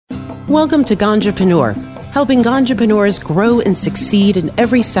Welcome to Ganjapreneur, helping Ganjapreneurs grow and succeed in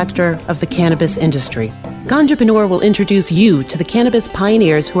every sector of the cannabis industry. Ganjapreneur will introduce you to the cannabis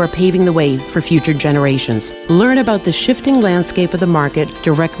pioneers who are paving the way for future generations. Learn about the shifting landscape of the market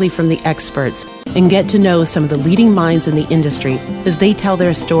directly from the experts and get to know some of the leading minds in the industry as they tell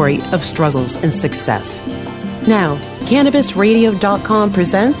their story of struggles and success. Now, CannabisRadio.com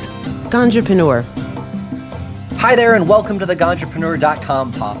presents Ganjapreneur. Hi there, and welcome to the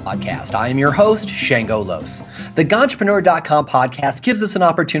Ganjapreneur.com podcast. I am your host, Shango Los. The Ganjapreneur.com podcast gives us an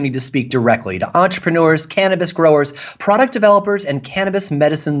opportunity to speak directly to entrepreneurs, cannabis growers, product developers, and cannabis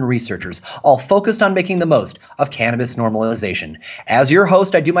medicine researchers, all focused on making the most of cannabis normalization. As your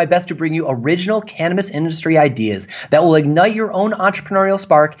host, I do my best to bring you original cannabis industry ideas that will ignite your own entrepreneurial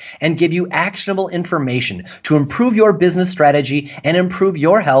spark and give you actionable information to improve your business strategy and improve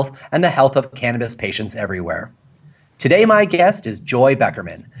your health and the health of cannabis patients everywhere. Today, my guest is Joy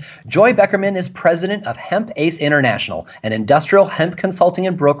Beckerman. Joy Beckerman is president of Hemp Ace International, an industrial hemp consulting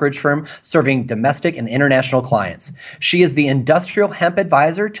and brokerage firm serving domestic and international clients. She is the industrial hemp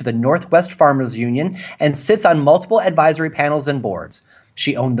advisor to the Northwest Farmers Union and sits on multiple advisory panels and boards.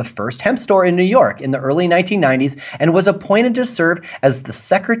 She owned the first hemp store in New York in the early 1990s and was appointed to serve as the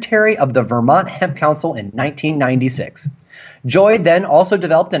secretary of the Vermont Hemp Council in 1996. Joy then also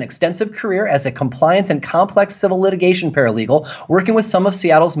developed an extensive career as a compliance and complex civil litigation paralegal, working with some of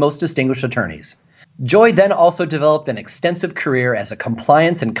Seattle's most distinguished attorneys. Joy then also developed an extensive career as a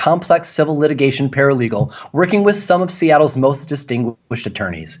compliance and complex civil litigation paralegal, working with some of Seattle's most distinguished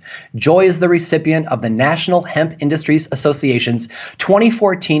attorneys. Joy is the recipient of the National Hemp Industries Association's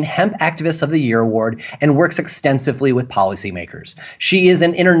 2014 Hemp Activist of the Year Award and works extensively with policymakers. She is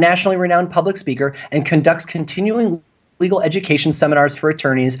an internationally renowned public speaker and conducts continuing legal education seminars for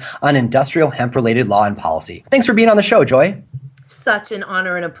attorneys on industrial hemp-related law and policy. Thanks for being on the show, Joy. Such an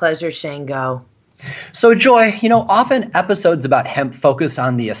honor and a pleasure, Shango. So Joy, often episodes about hemp focus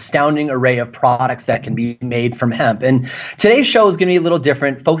on the astounding array of products that can be made from hemp. And today's show is going to be a little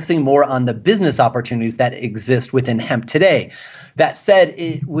different, focusing more on the business opportunities that exist within hemp today. That said,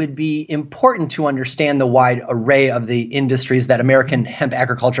 it would be important to understand the wide array of the industries that American hemp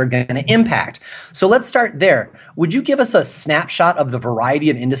agriculture are going to impact. So let's start there. Would you give us a snapshot of the variety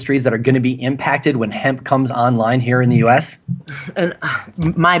of industries that are going to be impacted when hemp comes online here in the U.S.? And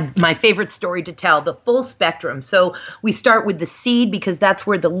my favorite story to tell, the full spectrum. So we start with the seed because that's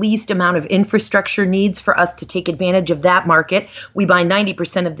where the least amount of infrastructure needs for us to take advantage of that market. We buy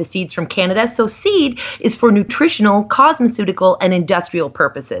 90% of the seeds from Canada. So seed is for nutritional, cosmeceutical, and industrial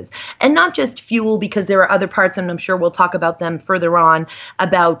purposes. And not just fuel, because there are other parts, and I'm sure we'll talk about them further on,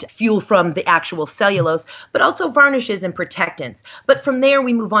 about fuel from the actual cellulose, but also varnishes and protectants. But from there,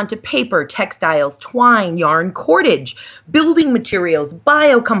 we move on to paper, textiles, twine, yarn, cordage, building materials,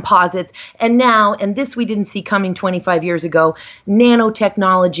 biocomposites, and now, and this we didn't see coming 25 years ago,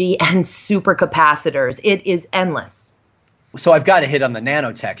 nanotechnology and supercapacitors. It is endless. So I've got to hit on the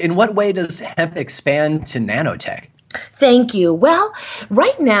nanotech. In what way does hemp expand to nanotech? Thank you. Well,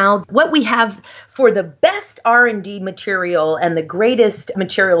 right now, what we have for the best R&D material and the greatest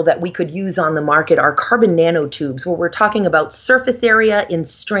material that we could use on the market are carbon nanotubes, where we're talking about surface area in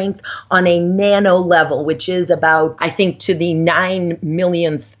strength on a nano level, which is about, I think, to the 9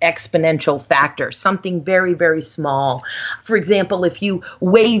 millionth exponential factor, something very, very small. For example, if you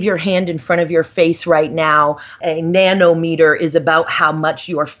wave your hand in front of your face right now, a nanometer is about how much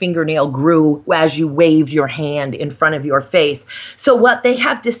your fingernail grew as you waved your hand in front of your face. So what they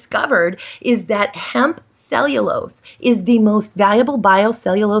have discovered is that hemp cellulose is the most valuable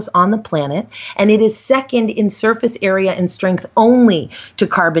biocellulose on the planet, and it is second in surface area and strength only to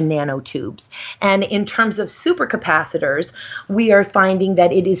carbon nanotubes. And in terms of supercapacitors, we are finding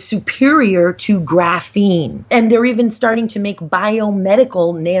that it is superior to graphene. And they're even starting to make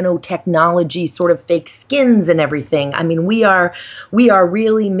biomedical nanotechnology, sort of fake skins and everything. I mean, we are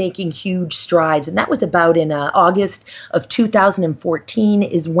really making huge strides. And that was about in August of 2014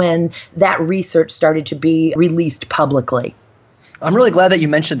 is when that research started to be released publicly. I'm really glad that you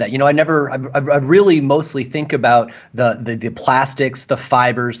mentioned that. I really mostly think about the plastics, the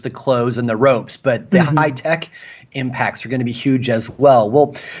fibers, the clothes, and the ropes, but the high tech impacts are going to be huge as well.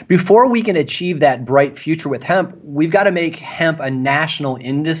 Well, before we can achieve that bright future with hemp, we've got to make hemp a national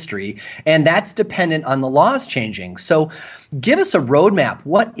industry, and that's dependent on the laws changing. So give us a roadmap.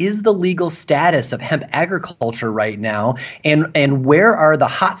 What is the legal status of hemp agriculture right now, and where are the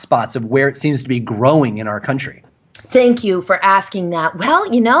hot spots of where it seems to be growing in our country? Thank you for asking that. Well,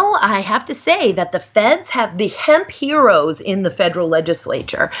 I have to say that the feds have the hemp heroes in the federal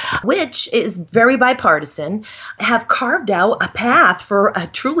legislature, which is very bipartisan, have carved out a path for a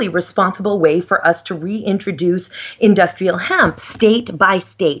truly responsible way for us to reintroduce industrial hemp state by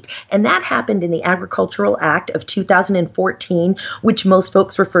state. And that happened in the Agricultural Act of 2014, which most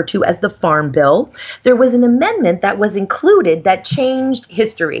folks refer to as the Farm Bill. There was an amendment that was included that changed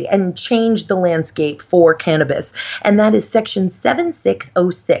history and changed the landscape for cannabis. And that is Section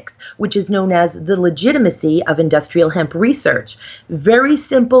 7606, which is known as the legitimacy of industrial hemp research. Very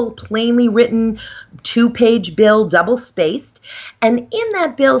simple, plainly written, 2-page bill, double-spaced. And in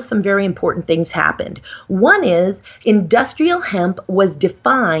that bill, some very important things happened. One is industrial hemp was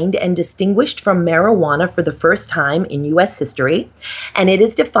defined and distinguished from marijuana for the first time in U.S. history. And it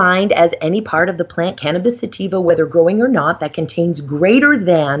is defined as any part of the plant cannabis sativa, whether growing or not, that contains greater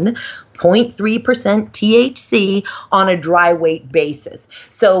than 0.3% THC on a dry weight basis.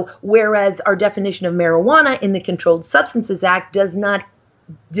 So whereas our definition of marijuana in the Controlled Substances Act does not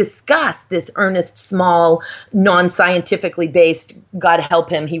discuss this earnest, small, non-scientifically based, God help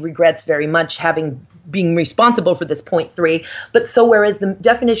him, he regrets very much being responsible for this 0.3. But so whereas the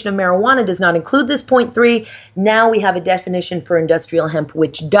definition of marijuana does not include this 0.3, now we have a definition for industrial hemp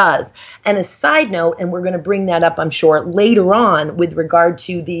which does. And a side note, and we're going to bring that up, I'm sure, later on with regard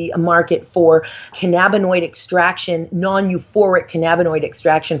to the market for cannabinoid extraction, non-euphoric cannabinoid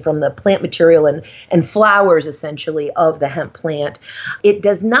extraction from the plant material and flowers, essentially, of the hemp plant. It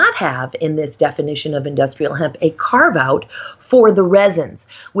does not have, in this definition of industrial hemp, a carve-out for the resins,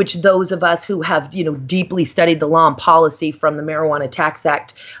 which those of us who have, deeply studied the law and policy from the Marijuana Tax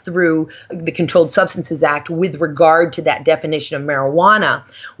Act through the Controlled Substances Act with regard to that definition of marijuana,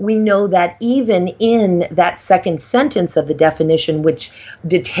 we know that even in that second sentence of the definition, which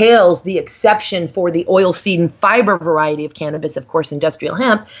details the exception for the oilseed and fiber variety of cannabis, of course, industrial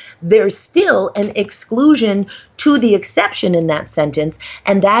hemp, there's still an exclusion to the exception in that sentence,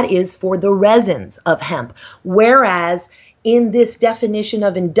 and that is for the resins of hemp. Whereas in this definition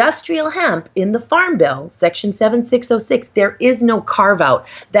of industrial hemp in the Farm Bill, Section 7606, there is no carve-out.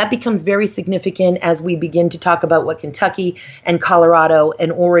 That becomes very significant as we begin to talk about what Kentucky and Colorado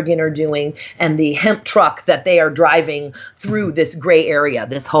and Oregon are doing and the hemp truck that they are driving through this gray area,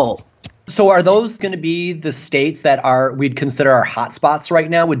 this hole. So are those going to be the states that we'd consider our hotspots right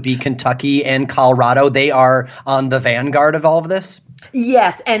now, would be Kentucky and Colorado? They are on the vanguard of all of this?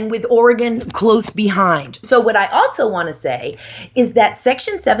 Yes, and with Oregon close behind. So what I also want to say is that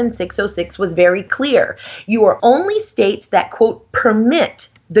Section 7606 was very clear. You are only states that, quote, permit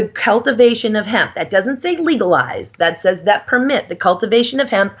the cultivation of hemp. That doesn't say legalize. That says that permit the cultivation of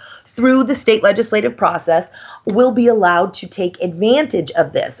hemp through the state legislative process will be allowed to take advantage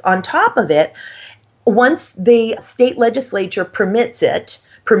of this. On top of it, once the state legislature permits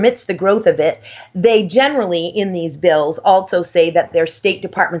the growth of it, they generally, in these bills, also say that their state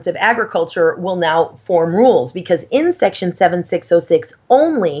departments of agriculture will now form rules, because in Section 7606,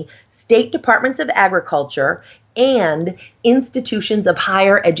 only state departments of agriculture and institutions of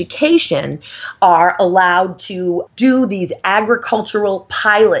higher education are allowed to do these agricultural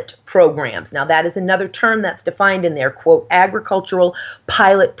pilot programs. Now, that is another term that's defined in there, quote, agricultural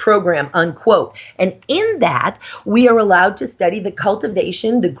pilot program, unquote. And in that, we are allowed to study the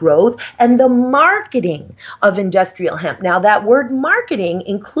cultivation, the growth, and the marketing of industrial hemp. Now, that word marketing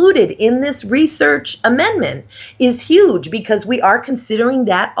included in this research amendment is huge, because we are considering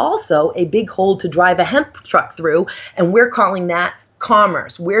that also a big hole to drive a hemp truck through, and we're calling that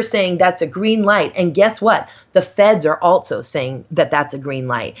commerce. We're saying that's a green light. And guess what? The feds are also saying that that's a green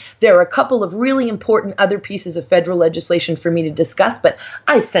light. There are a couple of really important other pieces of federal legislation for me to discuss, but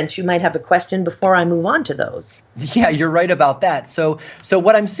I sense you might have a question before I move on to those. Yeah, you're right about that. So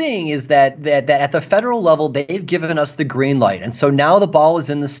what I'm seeing is that at the federal level, they've given us the green light. And so now the ball is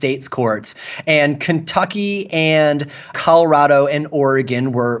in the state's courts, and Kentucky and Colorado and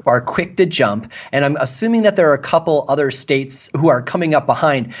Oregon are quick to jump. And I'm assuming that there are a couple other states who are coming up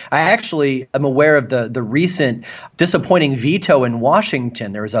behind. I actually am aware of the recent disappointing veto in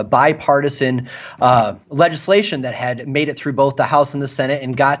Washington. There was a bipartisan legislation that had made it through both the House and the Senate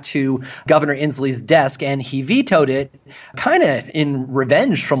and got to Governor Inslee's desk, and he vetoed it kind of in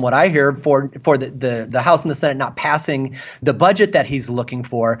revenge, from what I hear, for the House and the Senate not passing the budget that he's looking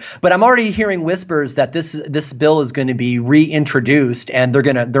for. But I'm already hearing whispers that this bill is going to be reintroduced, and they're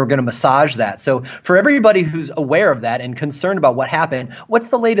gonna massage that. So for everybody who's aware of that and concerned about what happened, what's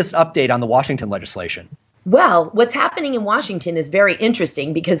the latest update on the Washington legislation? Well, what's happening in Washington is very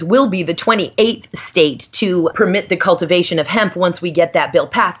interesting because we'll be the 28th state to permit the cultivation of hemp once we get that bill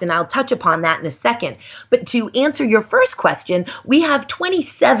passed, and I'll touch upon that in a second. But to answer your first question, we have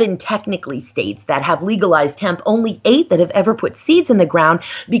 27 technically states that have legalized hemp, only 8 that have ever put seeds in the ground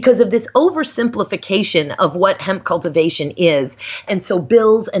because of this oversimplification of what hemp cultivation is. And so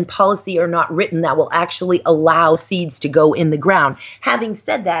bills and policy are not written that will actually allow seeds to go in the ground. Having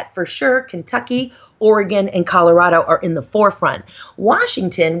said that, for sure, Kentucky, Oregon, and Colorado are in the forefront.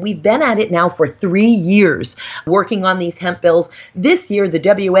 Washington, we've been at it now for 3 years working on these hemp bills. This year, the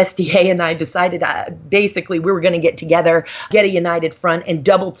WSDA and I decided basically we were going to get together, get a united front, and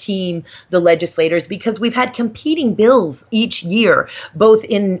double team the legislators because we've had competing bills each year, both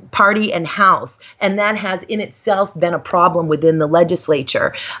in party and House, and that has in itself been a problem within the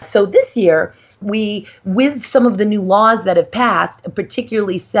legislature. So this year, with some of the new laws that have passed,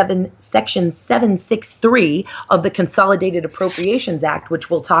 particularly Section 763 of the Consolidated Appropriations Act, which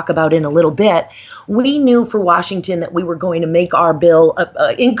we'll talk about in a little bit, we knew for Washington that we were going to make our bill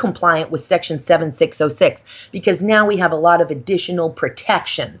in compliant with Section 7606 because now we have a lot of additional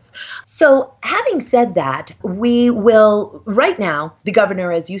protections. So having said that, we will, right now, the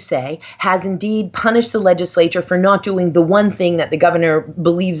governor, as you say, has indeed punished the legislature for not doing the one thing that the governor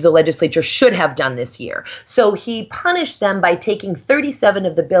believes the legislature should have done this year. So he punished them by taking 37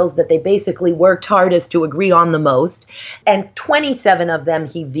 of the bills that they basically worked hardest to agree on the most, and 27 of them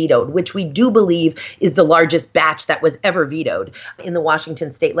he vetoed, which we do believe is the largest batch that was ever vetoed in the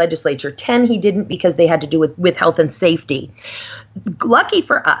Washington state legislature. 10 he didn't because they had to do with health and safety. Lucky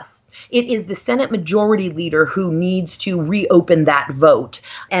for us, it is the Senate Majority Leader who needs to reopen that vote.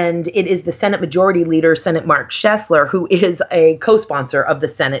 And it is the Senate Majority Leader, Senate Mark Schessler, who is a co-sponsor of the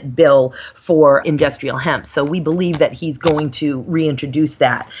Senate bill for industrial hemp. So we believe that he's going to reintroduce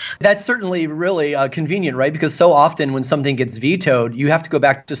that. That's certainly really convenient, right? Because so often when something gets vetoed, you have to go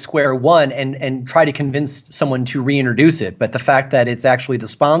back to square one and try to convince someone to reintroduce it. But the fact that it's actually the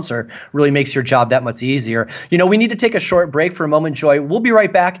sponsor really makes your job that much easier. You know, we need to take a short break for a moment, Joy. We'll be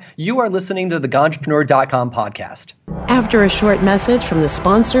right back. You are listening to the Ganjapreneur.com podcast. After a short message from the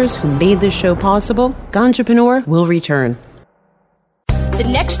sponsors who made this show possible, Ganjapreneur will return. The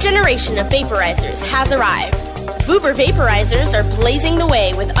next generation of vaporizers has arrived. Vuber vaporizers are blazing the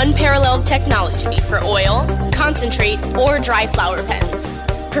way with unparalleled technology for oil, concentrate, or dry flower pens.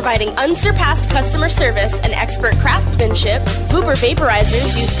 Providing unsurpassed customer service and expert craftsmanship, Vuber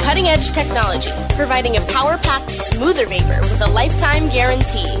vaporizers use cutting-edge technology, providing a power-packed, smoother vapor with a lifetime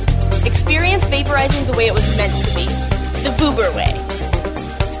guarantee. Experience vaporizing the way it was meant to be, the Vuber way.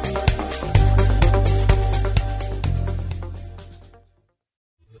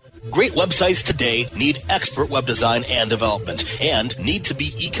 Great websites today need expert web design and development and need to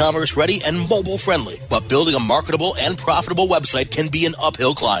be e-commerce ready and mobile friendly. But building a marketable and profitable website can be an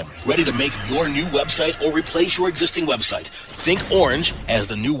uphill climb. Ready to make your new website or replace your existing website? Think Orange as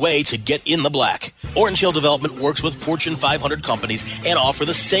the new way to get in the black. Orange Hill Development works with Fortune 500 companies and offer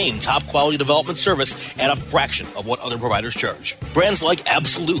the same top quality development service at a fraction of what other providers charge. Brands like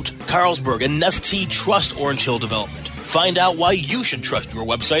Absolute, Carlsberg, and Nestea trust Orange Hill Development. Find out why you should trust your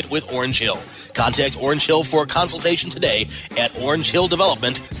website with Orange Hill. Contact Orange Hill for a consultation today at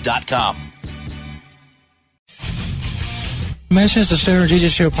orangehilldevelopment.com. This is the Stoner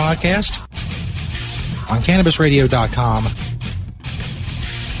Jesus Show podcast on CannabisRadio.com.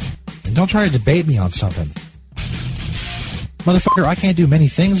 And don't try to debate me on something. Motherfucker, I can't do many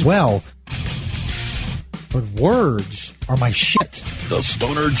things well, but words are my shit. The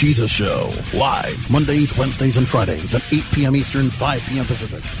Stoner Jesus Show, live Mondays, Wednesdays, and Fridays at 8 p.m. Eastern, 5 p.m.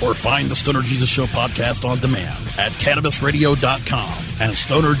 Pacific. Or find the Stoner Jesus Show podcast on demand at CannabisRadio.com and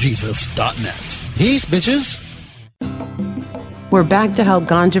StonerJesus.net. Peace, bitches. We're back to help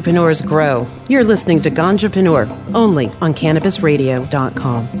Ganjapreneurs grow. You're listening to Ganjapreneur, only on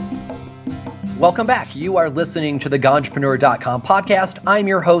CannabisRadio.com. Welcome back. You are listening to the Ganjapreneur.com podcast. I'm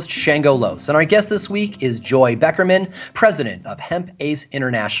your host, Shango Los, and our guest this week is Joy Beckerman, president of Hemp Ace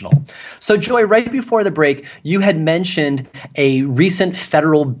International. So, Joy, right before the break, you had mentioned a recent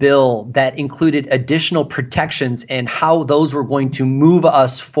federal bill that included additional protections and how those were going to move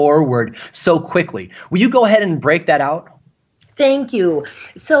us forward so quickly. Will you go ahead and break that out? Thank you.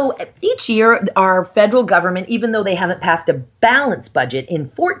 So each year, our federal government, even though they haven't passed a balanced budget in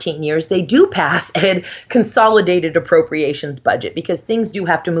 14 years, they do pass a consolidated appropriations budget because things do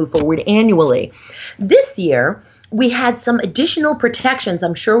have to move forward annually. This year, we had some additional protections.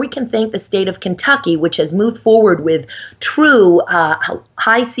 I'm sure we can thank the state of Kentucky, which has moved forward with true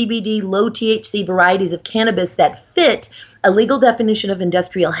high CBD, low THC varieties of cannabis that fit a legal definition of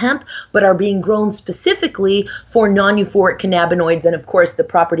industrial hemp, but are being grown specifically for non-euphoric cannabinoids. And of course, the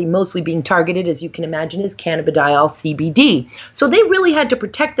property mostly being targeted, as you can imagine, is cannabidiol, CBD. So they really had to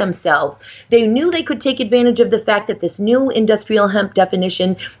protect themselves. They knew they could take advantage of the fact that this new industrial hemp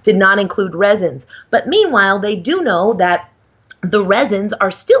definition did not include resins. But meanwhile, they do know that the resins are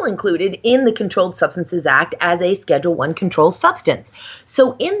still included in the Controlled Substances Act as a Schedule I controlled substance.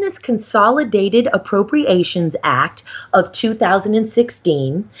 So in this Consolidated Appropriations Act of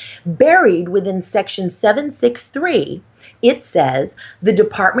 2016, buried within Section 763, it says the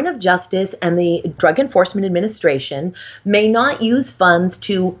Department of Justice and the Drug Enforcement Administration may not use funds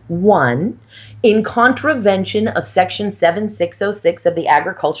to, 1, in contravention of Section 7606 of the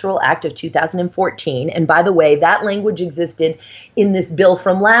Agricultural Act of 2014. And by the way, that language existed in this bill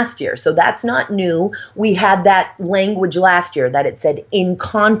from last year. So that's not new. We had that language last year that it said in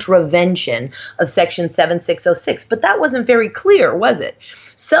contravention of Section 7606. But that wasn't very clear, was it?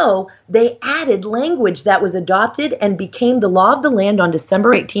 So they added language that was adopted and became the law of the land on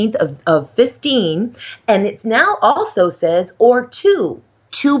December 18th of 15. And it now also says, or 2,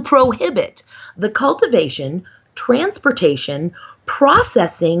 to prohibit the cultivation, transportation,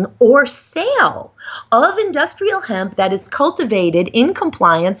 processing, or sale of industrial hemp that is cultivated in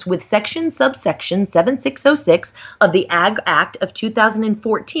compliance with subsection 7606 of the Ag Act of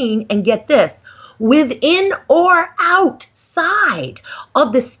 2014. And get this, within or outside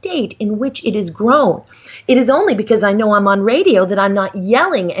of the state in which it is grown. It is only because I know I'm on radio that I'm not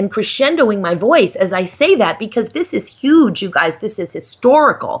yelling and crescendoing my voice as I say that, because this is huge, you guys. This is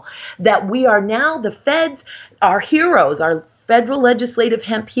historical, that we are now, the feds, our heroes, our federal legislative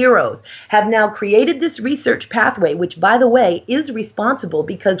hemp heroes, have now created this research pathway, which, by the way, is responsible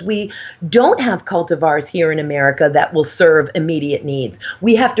because we don't have cultivars here in America that will serve immediate needs.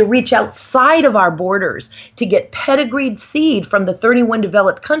 We have to reach outside of our borders to get pedigreed seed from the 31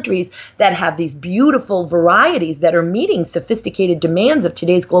 developed countries that have these beautiful varieties that are meeting sophisticated demands of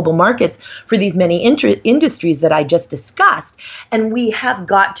today's global markets for these many industries that I just discussed. And we have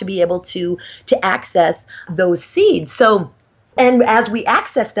got to be able to access those seeds. And as we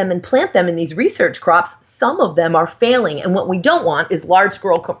access them and plant them in these research crops, some of them are failing. And what we don't want is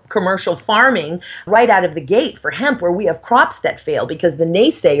large-scale commercial farming right out of the gate for hemp, where we have crops that fail, because the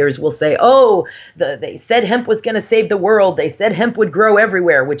naysayers will say, they said hemp was going to save the world. They said hemp would grow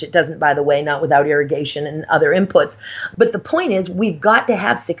everywhere, which it doesn't, by the way, not without irrigation and other inputs. But the point is, we've got to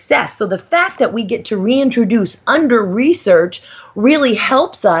have success. So the fact that we get to reintroduce under research really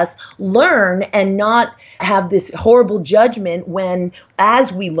helps us learn and not have this horrible judgment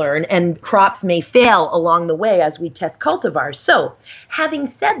as we learn, and crops may fail along the way as we test cultivars. So, having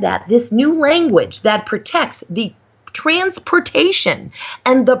said that, this new language that protects the transportation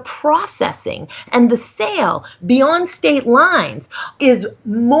and the processing and the sale beyond state lines is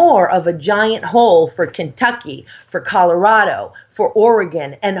more of a giant hole for Kentucky, for Colorado, for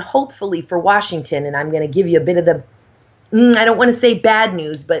Oregon, and hopefully for Washington. And I'm going to give you a bit of the I don't want to say bad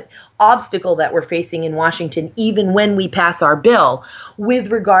news, but obstacle that we're facing in Washington, even when we pass our bill,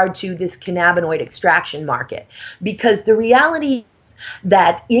 with regard to this cannabinoid extraction market. Because the reality is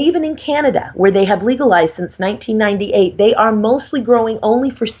that even in Canada, where they have legalized since 1998, they are mostly growing only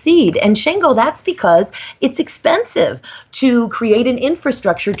for seed. And Shango, that's because it's expensive to create an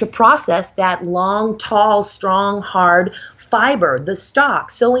infrastructure to process that long, tall, strong, hard fiber, the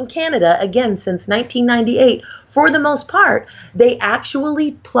stalk. So in Canada, again, since 1998, for the most part, they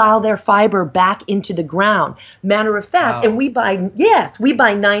actually plow their fiber back into the ground. Matter of fact, wow. And we buy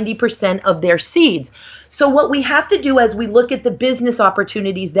 90% of their seeds. So what we have to do as we look at the business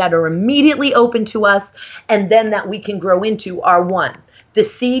opportunities that are immediately open to us and then that we can grow into are, 1, the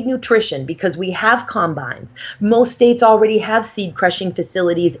seed nutrition, because we have combines. Most states already have seed crushing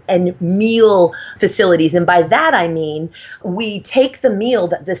facilities and meal facilities. And by that, I mean, we take the meal,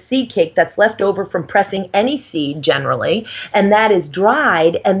 the seed cake that's left over from pressing any seed generally, and that is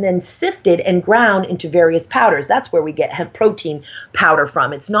dried and then sifted and ground into various powders. That's where we get hemp protein powder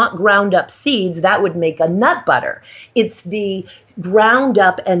from. It's not ground up seeds. That would make a nut butter. It's the ground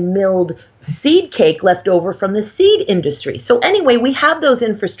up and milled seed cake left over from the seed industry. So anyway, we have those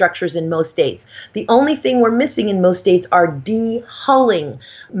infrastructures in most states. The only thing we're missing in most states are dehulling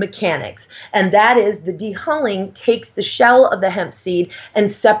mechanics. And that is, the dehulling takes the shell of the hemp seed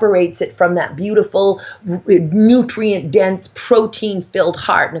and separates it from that beautiful, nutrient-dense, protein-filled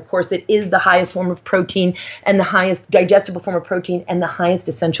heart. And of course, it is the highest form of protein and the highest digestible form of protein and the highest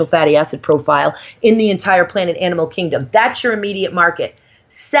essential fatty acid profile in the entire planet animal kingdom. That's your immediate market.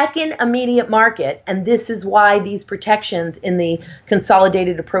 Second immediate market, and this is why these protections in the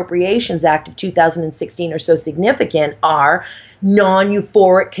Consolidated Appropriations Act of 2016 are so significant, are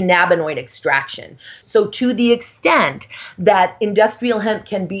non-euphoric cannabinoid extraction. So to the extent that industrial hemp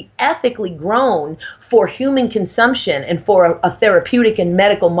can be ethically grown for human consumption and for a therapeutic and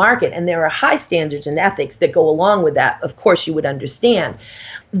medical market, and there are high standards and ethics that go along with that, of course you would understand,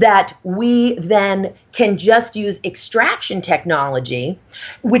 that we then can just use extraction technology,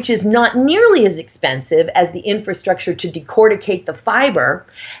 which is not nearly as expensive as the infrastructure to decorticate the fiber.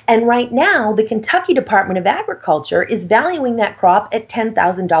 And right now, the Kentucky Department of Agriculture is valuing that crop at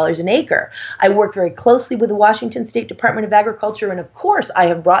 $10,000 an acre. I work very closely with the Washington State Department of Agriculture, and of course, I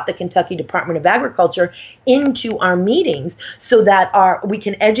have brought the Kentucky Department of Agriculture into our meetings so that we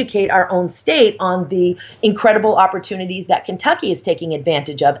can educate our own state on the incredible opportunities that Kentucky is taking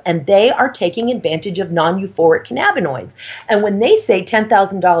advantage of, and they are taking advantage of non-euphoric cannabinoids. And when they say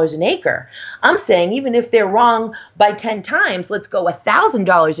 $10,000 an acre, I'm saying even if they're wrong by 10 times, let's go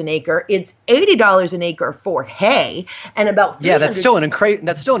 $1,000 an acre. It's $80 an acre for hay, and about that's still an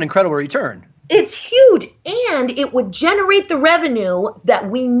incredible return. It's huge, and it would generate the revenue that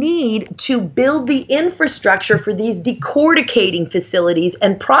we need to build the infrastructure for these decorticating facilities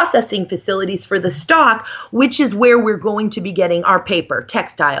and processing facilities for the stock, which is where we're going to be getting our paper,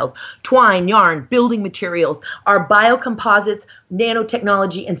 textiles, twine, yarn, building materials, our biocomposites,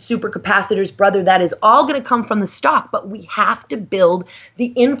 nanotechnology, and supercapacitors. Brother, that is all going to come from the stock, but we have to build the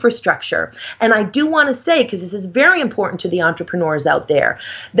infrastructure. And I do want to say, because this is very important to the entrepreneurs out there,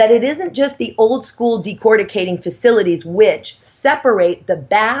 that it isn't just the old school decorticating facilities which separate the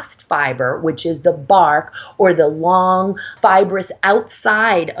bast fiber, which is the bark or the long fibrous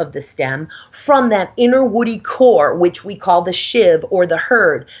outside of the stem, from that inner woody core, which we call the shiv or the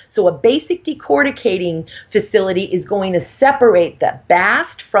hurd. So a basic decorticating facility is going to separate the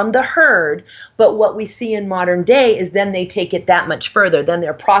bast from the hurd, but what we see in modern day is then they take it that much further. Then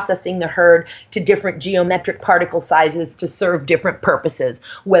they're processing the hurd to different geometric particle sizes to serve different purposes,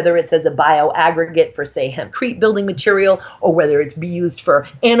 whether it's as a bioaggregate for, say, hempcrete building material, or whether it be used for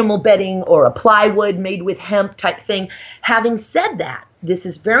animal bedding or a plywood made with hemp type thing. Having said that, this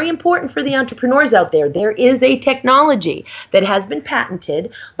is very important for the entrepreneurs out there. There is a technology that has been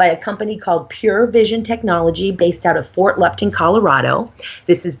patented by a company called Pure Vision Technology based out of Fort Lupton, Colorado.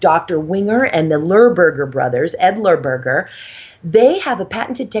 This is Dr. Winger and the Lerberger brothers, Ed Lerberger. They have a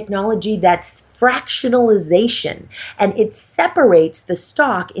patented technology that's fractionalization, and it separates the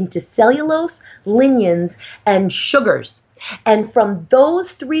stalk into cellulose, lignans, and sugars. And from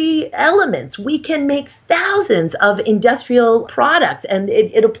those three elements, we can make thousands of industrial products, and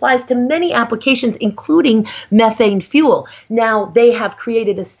it applies to many applications, including methane fuel. Now, they have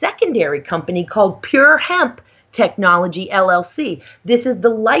created a secondary company called Pure Hemp Technology LLC. This is the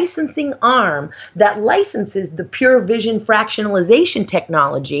licensing arm that licenses the Pure Vision fractionalization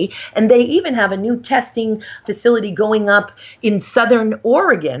technology, and they even have a new testing facility going up in Southern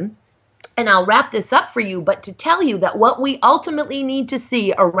Oregon. And I'll wrap this up for you, but to tell you that what we ultimately need to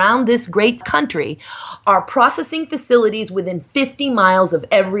see around this great country are processing facilities within 50 miles of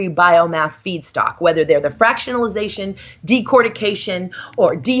every biomass feedstock, whether they're the fractionalization, decortication,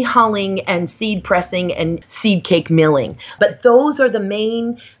 or dehulling and seed pressing and seed cake milling. But those are the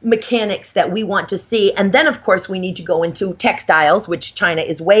main mechanics that we want to see. And then, of course, we need to go into textiles, which China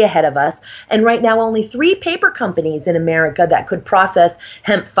is way ahead of us. And right now, only 3 paper companies in America that could process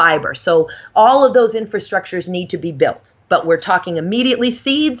hemp fiber. So all of those infrastructures need to be built, but we're talking immediately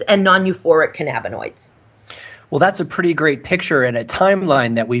seeds and non-euphoric cannabinoids. Well, that's a pretty great picture and a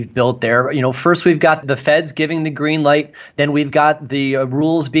timeline that we've built there. You know, first we've got the feds giving the green light, then we've got the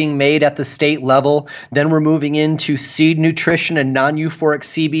rules being made at the state level, then we're moving into seed nutrition and non-euphoric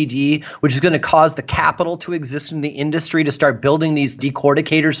CBD, which is going to cause the capital to exist in the industry to start building these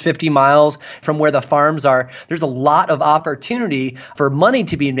decorticators 50 miles from where the farms are. There's a lot of opportunity for money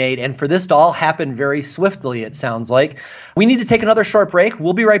to be made and for this to all happen very swiftly, it sounds like. We need to take another short break.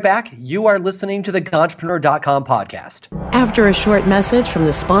 We'll be right back. You are listening to the Ganjapreneur.com podcast. After a short message from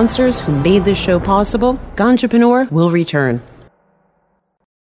the sponsors who made this show possible, Ganjapreneur will return.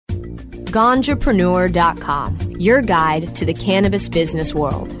 Ganjapreneur.com, your guide to the cannabis business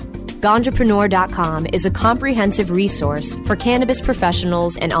world. Ganjapreneur.com is a comprehensive resource for cannabis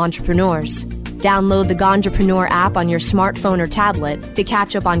professionals and entrepreneurs. Download the Ganjapreneur app on your smartphone or tablet to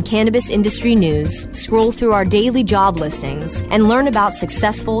catch up on cannabis industry news, scroll through our daily job listings, and learn about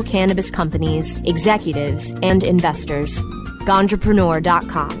successful cannabis companies, executives, and investors.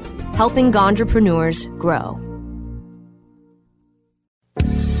 Ganjapreneur.com, helping Ganjapreneurs grow.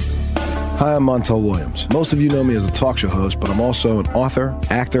 Hi, I'm Montel Williams. Most of you know me as a talk show host, but I'm also an author,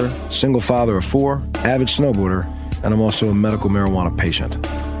 actor, single father of 4, avid snowboarder, and I'm also a medical marijuana patient.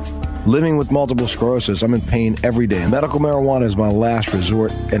 Living with multiple sclerosis, I'm in pain every day. Medical marijuana is my last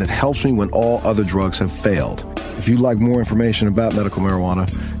resort, and it helps me when all other drugs have failed. If you'd like more information about medical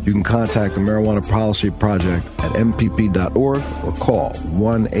marijuana, you can contact the Marijuana Policy Project at mpp.org or call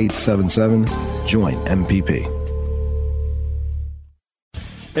 1-877-JOIN-MPP.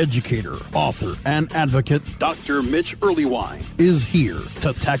 Educator, author, and advocate Dr. Mitch Earlywine is here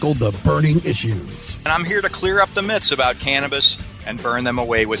to tackle the burning issues. And I'm here to clear up the myths about cannabis and burn them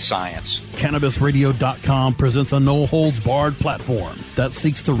away with science. CannabisRadio.com presents a no-holds-barred platform that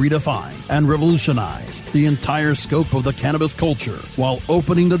seeks to redefine and revolutionize the entire scope of the cannabis culture while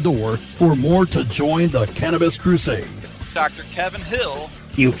opening the door for more to join the cannabis crusade. Dr. Kevin Hill.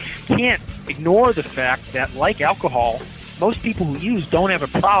 You can't ignore the fact that, like alcohol, most people who use don't have a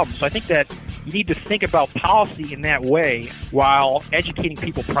problem. So I think that you need to think about policy in that way while educating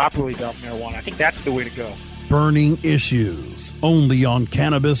people properly about marijuana. I think that's the way to go. Burning Issues, only on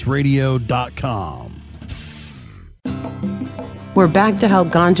CannabisRadio.com. We're back to help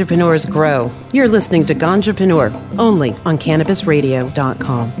ganjapreneurs grow. You're listening to Ganjapreneur, only on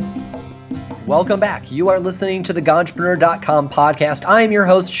CannabisRadio.com. Welcome back. You are listening to the Ganjapreneur.com podcast. I am your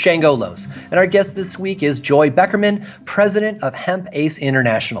host, Shango Los, and our guest this week is Joy Beckerman, president of Hemp Ace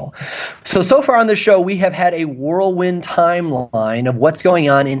International. So far on the show, we have had a whirlwind timeline of what's going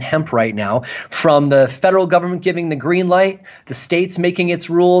on in hemp right now, from the federal government giving the green light, the states making its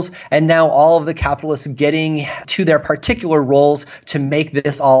rules, and now all of the capitalists getting to their particular roles to make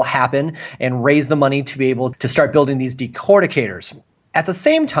this all happen and raise the money to be able to start building these decorticators. At the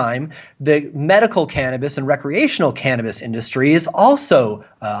same time, the medical cannabis and recreational cannabis industry is also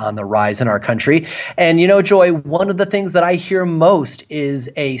on the rise in our country. And you know, Joy, one of the things that I hear most is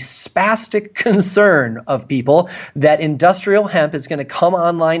a spastic concern of people that industrial hemp is going to come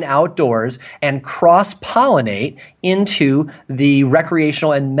online outdoors and cross-pollinate into the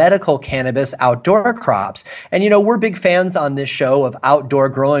recreational and medical cannabis outdoor crops. And you know, we're big fans on this show of outdoor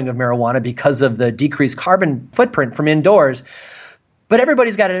growing of marijuana because of the decreased carbon footprint from indoors. But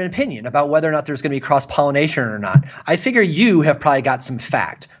everybody's got an opinion about whether or not there's going to be cross-pollination or not. I figure you have probably got some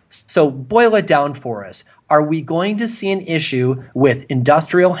fact. So boil it down for us. Are we going to see an issue with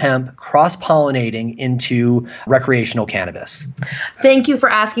industrial hemp cross-pollinating into recreational cannabis? Thank you for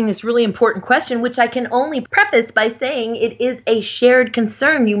asking this really important question, which I can only preface by saying it is a shared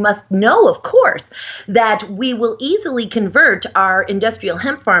concern. You must know, of course, that we will easily convert our industrial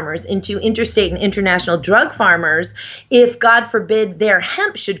hemp farmers into interstate and international drug farmers if, God forbid, their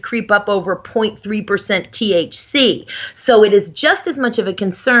hemp should creep up over 0.3% THC. So it is just as much of a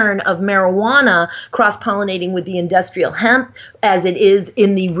concern of marijuana cross-pollinating with the industrial hemp as it is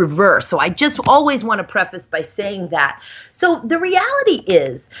in the reverse. So I just always want to preface by saying that. So the reality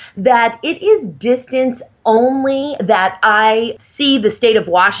is that it is distance only that I see the state of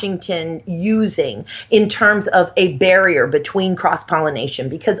Washington using in terms of a barrier between cross-pollination,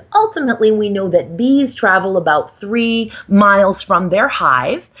 because ultimately we know that bees travel about 3 miles from their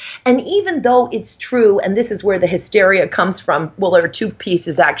hive. And even though it's true, and this is where the hysteria comes from, well, there are 2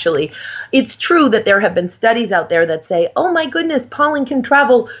 pieces actually. It's true that there have been studies out there that say, oh my goodness, pollen can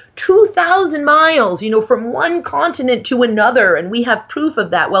travel 2,000 miles, from one continent to another, and we have proof of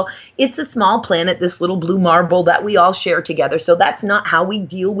that. Well, it's a small planet, this little blue marble that we all share together, so that's not how we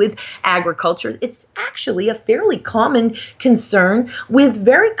deal with agriculture. It's actually a fairly common concern with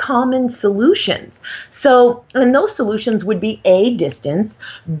very common solutions. So, and those solutions would be A, distance,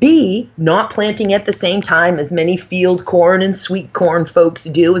 B, not planting at the same time as many field corn and sweet corn folks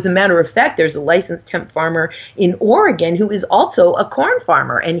do. As a matter of fact, there's a licensed hemp farmer in Oregon who is also a corn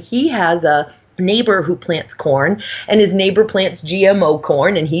farmer, and he has a neighbor who plants corn, and his neighbor plants GMO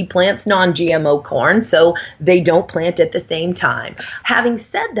corn, and he plants non-GMO corn, so they don't plant at the same time. Having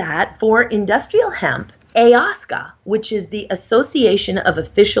said that, for industrial hemp, AOSCA, which is the Association of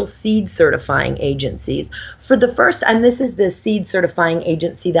Official Seed Certifying Agencies, for the first time, this is the seed certifying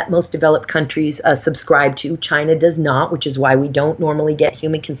agency that most developed countries subscribe to. China does not, which is why we don't normally get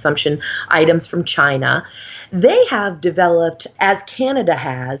human consumption items from China. They have developed, as Canada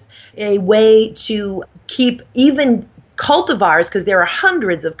has, a way to keep even cultivars, because there are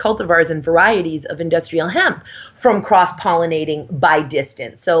hundreds of cultivars and varieties of industrial hemp, from cross-pollinating by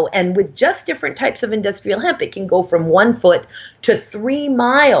distance. So, and with just different types of industrial hemp, it can go from 1 foot to 3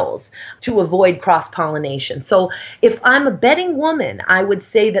 miles to avoid cross-pollination. So if I'm a betting woman, I would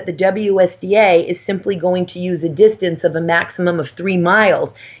say that the WSDA is simply going to use a distance of a maximum of 3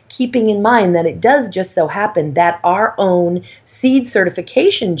 miles, keeping in mind that it does just so happen that our own seed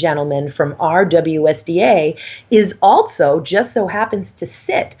certification gentleman from our WSDA is also just so happens to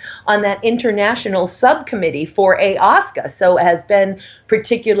sit on that international subcommittee for AOSCA, so has been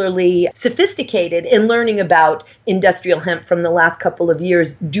particularly sophisticated in learning about industrial hemp from the last couple of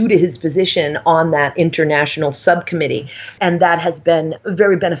years due to his position on that international subcommittee, and that has been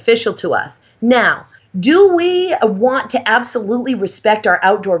very beneficial to us. Now, do we want to absolutely respect our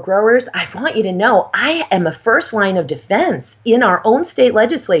outdoor growers? I want you to know I am a first line of defense in our own state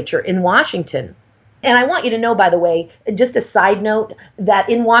legislature in Washington. And I want you to know, by the way, just a side note, that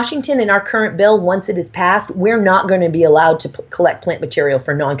in Washington, in our current bill, once it is passed, we're not going to be allowed to collect plant material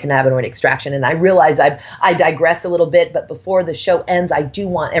for non-cannabinoid extraction. And I realize I digress a little bit, but before the show ends, I do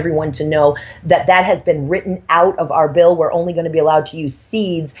want everyone to know that that has been written out of our bill. We're only going to be allowed to use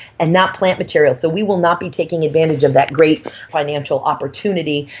seeds and not plant material. So we will not be taking advantage of that great financial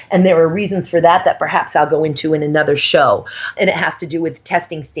opportunity. And there are reasons for that perhaps I'll go into in another show. And it has to do with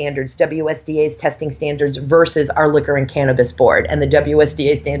testing standards, WSDA's testing standards versus our Liquor and Cannabis Board, and the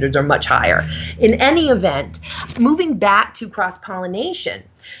WSDA standards are much higher. In any event, moving back to cross-pollination,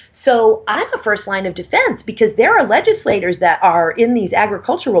 so I'm a first line of defense because there are legislators that are in these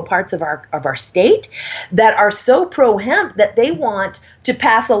agricultural parts of our state that are so pro-hemp that they want to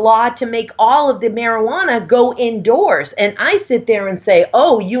pass a law to make all of the marijuana go indoors. And I sit there and say,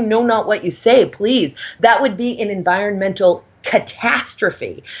 oh, you know not what you say, please. That would be an environmental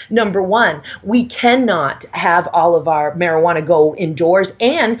catastrophe. Number one, we cannot have all of our marijuana go indoors,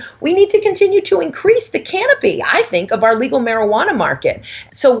 and we need to continue to increase the canopy, I think, of our legal marijuana market.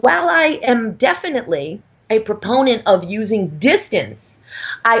 So while I am definitely a proponent of using distance,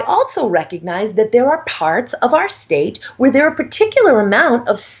 I also recognize that there are parts of our state where there are a particular amount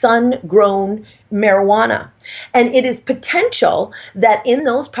of sun-grown marijuana. And it is potential that in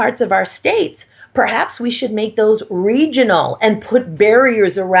those parts of our states, perhaps we should make those regional and put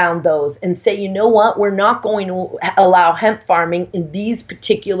barriers around those and say, you know what, we're not going to allow hemp farming in these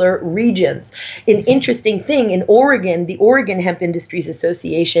particular regions. An interesting thing in Oregon, the Oregon Hemp Industries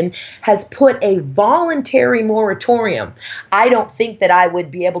Association has put a voluntary moratorium. I don't think that I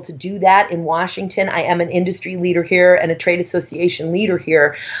would be able to do that in Washington. I am an industry leader here and a trade association leader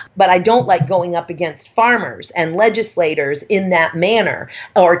here, but I don't like going up against farmers and legislators in that manner,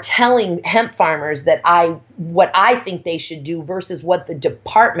 or telling hemp farmers that what I think they should do versus what the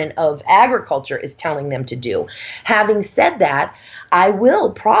Department of Agriculture is telling them to do. Having said that, I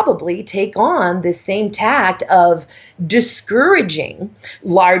will probably take on the same tact of discouraging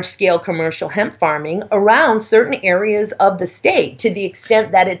large-scale commercial hemp farming around certain areas of the state to the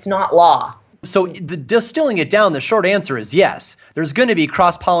extent that it's not law. So distilling it down, the short answer is yes. There's going to be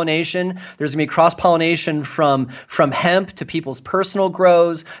cross-pollination. There's going to be cross-pollination from hemp to people's personal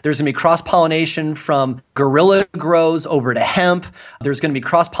grows. There's going to be cross-pollination from guerrilla grows over to hemp. There's going to be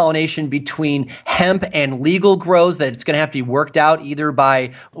cross-pollination between hemp and legal grows that it's going to have to be worked out either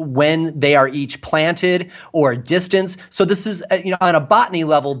by when they are each planted or distance. So this is, on a botany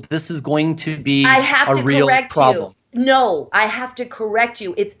level, this is going to be a real problem. No, I have to correct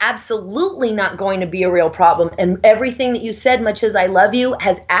you. It's absolutely not going to be a real problem. And everything that you said, much as I love you,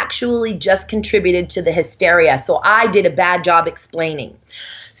 has actually just contributed to the hysteria. So I did a bad job explaining.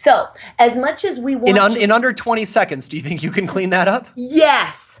 So as much as we want in under 20 seconds, do you think you can clean that up?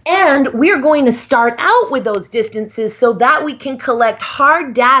 Yes. And we're going to start out with those distances so that we can collect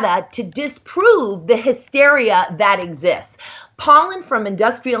hard data to disprove the hysteria that exists. Pollen from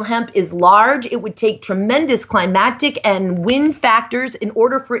industrial hemp is large. It would take tremendous climatic and wind factors in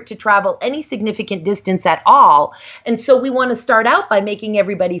order for it to travel any significant distance at all. And so we want to start out by making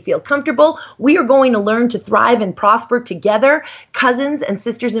everybody feel comfortable. We are going to learn to thrive and prosper together, cousins and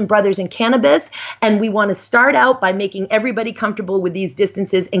sisters and brothers in cannabis. And we want to start out by making everybody comfortable with these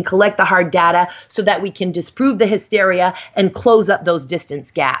distances and collect the hard data so that we can disprove the hysteria and close up those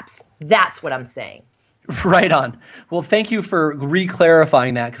distance gaps. That's what I'm saying. Right on. Well, thank you for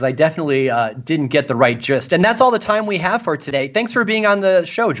re-clarifying that, because I definitely didn't get the right gist. And that's all the time we have for today. Thanks for being on the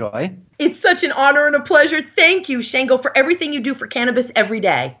show, Joy. It's such an honor and a pleasure. Thank you, Shango, for everything you do for cannabis every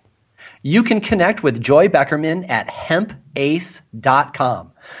day. You can connect with Joy Beckerman at hemp.com.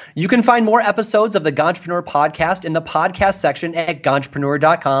 ace.com. You can find more episodes of the Ganjapreneur podcast in the podcast section at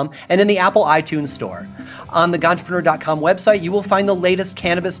ganjapreneur.com and in the Apple iTunes store. On the ganjapreneur.com website, you will find the latest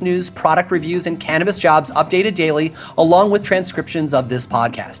cannabis news, product reviews, and cannabis jobs updated daily, along with transcriptions of this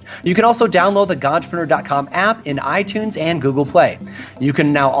podcast. You can also download the ganjapreneur.com app in iTunes and Google Play. You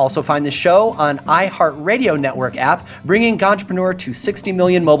can now also find the show on iHeartRadio Network app, bringing Ganjapreneur to 60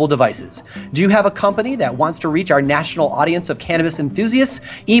 million mobile devices. Do you have a company that wants to reach our national audience of cannabis enthusiasts?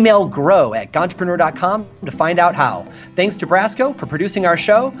 Email grow@ganjapreneur.com to find out how. Thanks to Brasco for producing our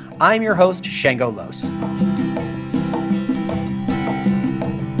show. I'm your host, Shango Los.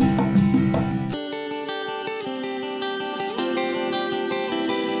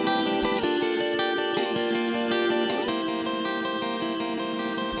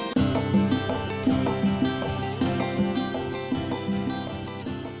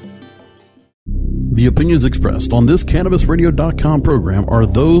 The opinions expressed on this CannabisRadio.com program are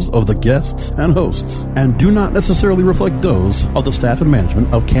those of the guests and hosts and do not necessarily reflect those of the staff and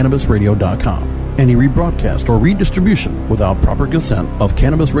management of CannabisRadio.com. Any rebroadcast or redistribution without proper consent of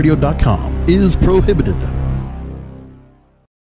CannabisRadio.com is prohibited.